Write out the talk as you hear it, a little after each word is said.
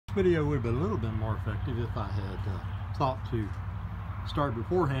This video would have been a little bit more effective if I had thought to start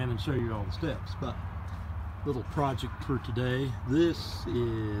beforehand and show you all the steps, but little project for today. This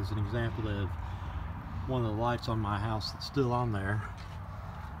is an example of one of the lights on my house that's still on there,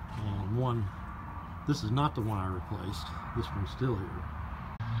 and this is not the one I replaced. This one's still here.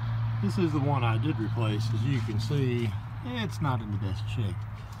 This is the one I did replace. As you can see, it's not in the best shape.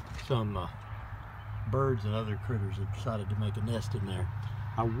 Some birds and other critters have decided to make a nest in there.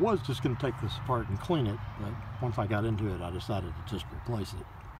 I was just going to take this apart and clean it, but once I got into it, I decided to just replace it.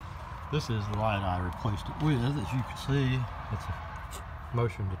 This is the light I replaced it with. As you can see, it's a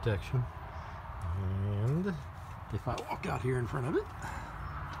motion detection. And if I walk out here in front of it,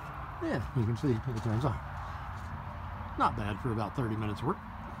 yeah, you can see it turns on. Not bad for about 30 minutes work.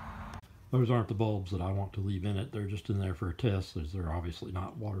 Those aren't the bulbs that I want to leave in it. They're just in there for a test, as they're obviously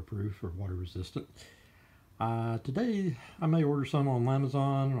not waterproof or water resistant. Today I may order some on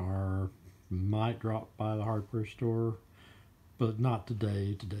Amazon or might drop by the hardware store, but not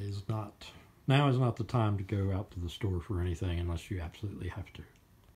today. Now is not the time to go out to the store for anything unless you absolutely have to.